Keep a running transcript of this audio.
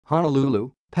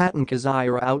Honolulu, Patton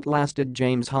Kizzire outlasted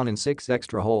James Hahn in 6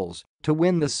 extra holes to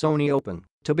win the Sony Open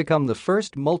to become the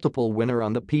first multiple winner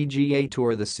on the PGA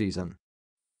Tour this season.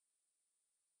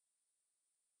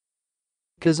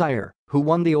 Kizzire, who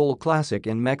won the OHL Classic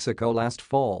in Mexico last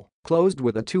fall, closed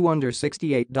with a 2-under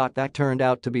 68. That turned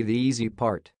out to be the easy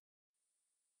part.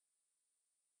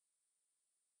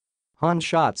 Hahn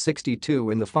shot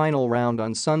 62 in the final round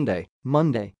on Sunday,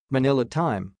 Monday, Manila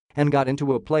time, and got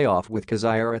into a playoff with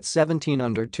Kizzire at 17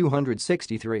 under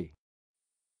 263.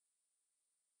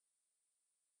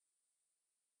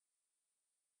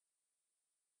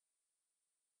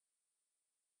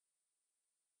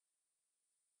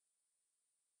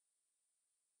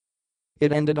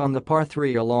 It ended on the par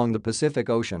 3 along the Pacific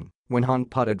Ocean when Hahn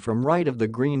putted from right of the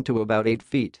green to about 8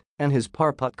 feet, and his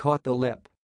par putt caught the lip.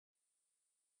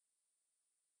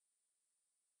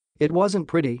 "It wasn't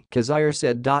pretty," Kizzire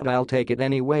said. "I'll take it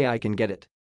any way I can get it."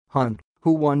 Hahn,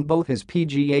 who won both his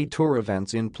PGA Tour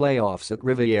events in playoffs at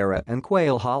Riviera and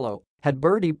Quail Hollow, had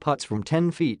birdie putts from 10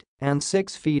 feet and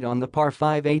 6 feet on the par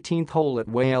 5 18th hole at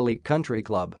Waialae Country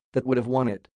Club that would have won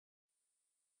it.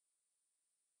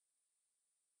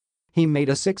 He made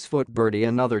a 6-foot birdie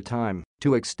another time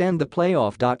to extend the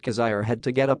playoff. Kizzire had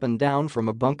to get up and down from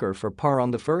a bunker for par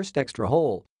on the first extra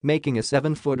hole, making a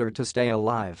 7-footer to stay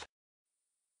alive.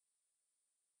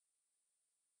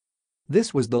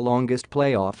 This was the longest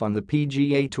playoff on the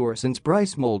PGA Tour since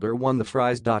Bryce Molder won the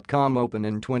Fries.com Open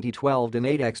in 2012 in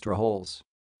 8 extra holes.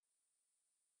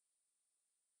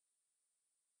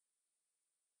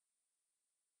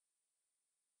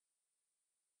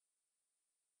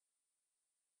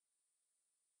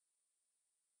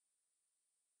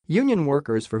 Union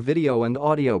workers for video and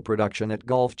audio production at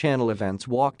Golf Channel events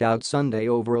walked out Sunday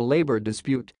over a labor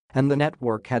dispute, and the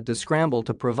network had to scramble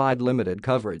to provide limited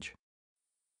coverage.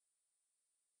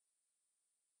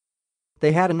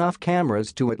 They had enough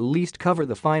cameras to at least cover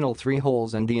the final 3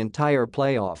 holes and the entire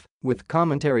playoff, with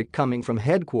commentary coming from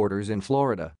headquarters in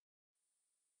Florida.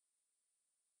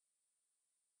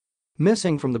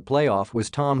 Missing from the playoff was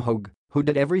Tom Hoge, who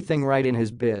did everything right in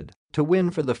his bid to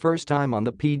win for the first time on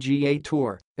the PGA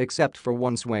Tour, except for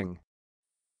one swing.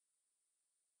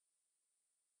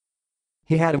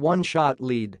 He had a 1-shot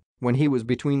lead when he was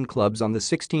between clubs on the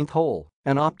 16th hole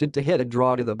and opted to hit a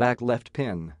draw to the back left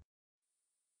pin.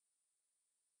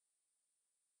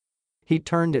 He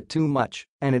turned it too much,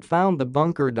 and it found the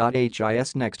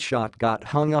bunker.His next shot got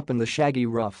hung up in the shaggy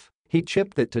rough. He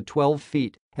chipped it to 12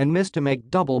 feet and missed to make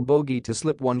double bogey to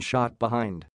slip 1 shot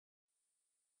behind.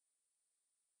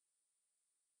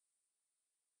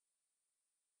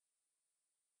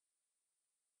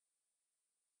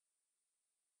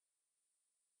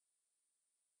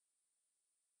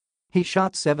 He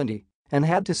shot 70 and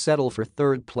had to settle for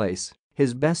 3rd place,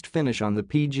 his best finish on the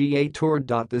PGA Tour.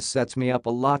 "This sets me up a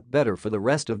lot better for the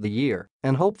rest of the year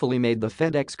and hopefully made the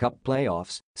FedEx Cup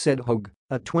playoffs," said Hoge,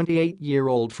 a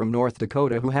 28-year-old from North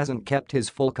Dakota who hasn't kept his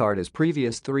full card his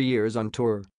previous 3 years on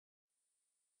tour.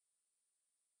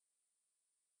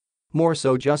 "More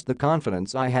so just the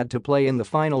confidence I had to play in the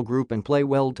final group and play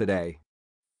well today."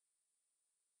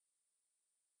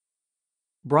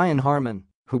 Brian Harmon,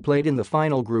 who played in the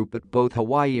final group at both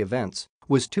Hawaii events,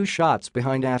 was 2 shots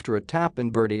behind after a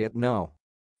tap-in birdie at No.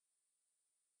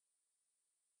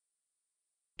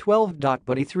 12.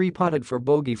 But he 3-putted for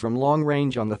bogey from long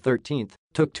range on the 13th,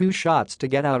 took 2 shots to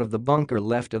get out of the bunker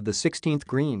left of the 16th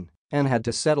green, and had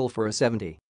to settle for a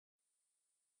 70.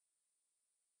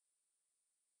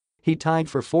 He tied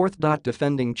for 4th.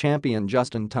 Defending champion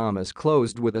Justin Thomas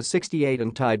closed with a 68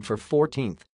 and tied for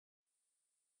 14th.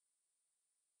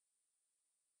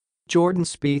 Jordan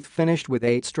Spieth finished with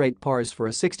 8 straight pars for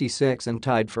a 66 and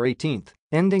tied for 18th,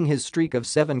 ending his streak of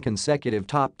 7 consecutive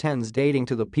top 10s dating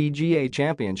to the PGA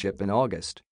Championship in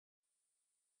August.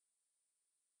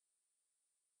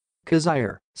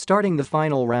 Kizzire, starting the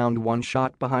final round 1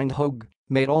 shot behind Hoge,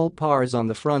 made all pars on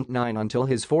the front 9 until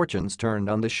his fortunes turned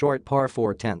on the short par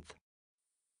 4 10th.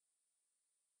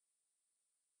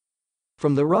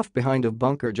 From the rough behind a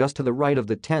bunker just to the right of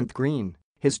the 10th green,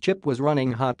 his chip was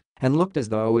running hot and looked as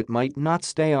though it might not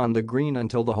stay on the green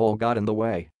until the hole got in the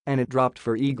way and it dropped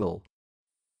for eagle.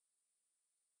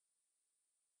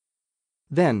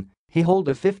 Then, he holed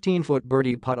a 15-foot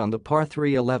birdie putt on the par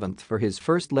 3 11th for his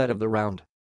first lead of the round.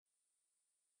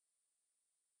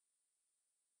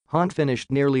 Hahn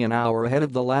finished nearly an hour ahead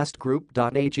of the last group.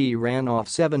 He ran off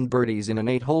 7 birdies in an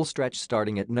 8-hole stretch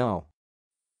starting at No.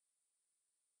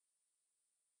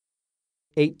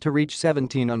 8 to reach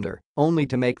 17 under, only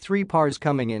to make 3 pars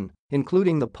coming in,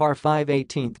 including the par 5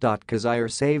 18th.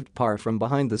 Kizzire saved par from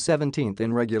behind the 17th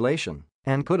in regulation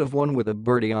and could have won with a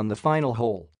birdie on the final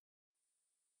hole,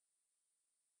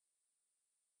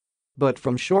 but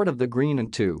from short of the green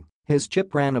and two, his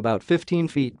chip ran about 15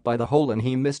 feet by the hole and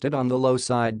he missed it on the low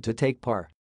side to take par.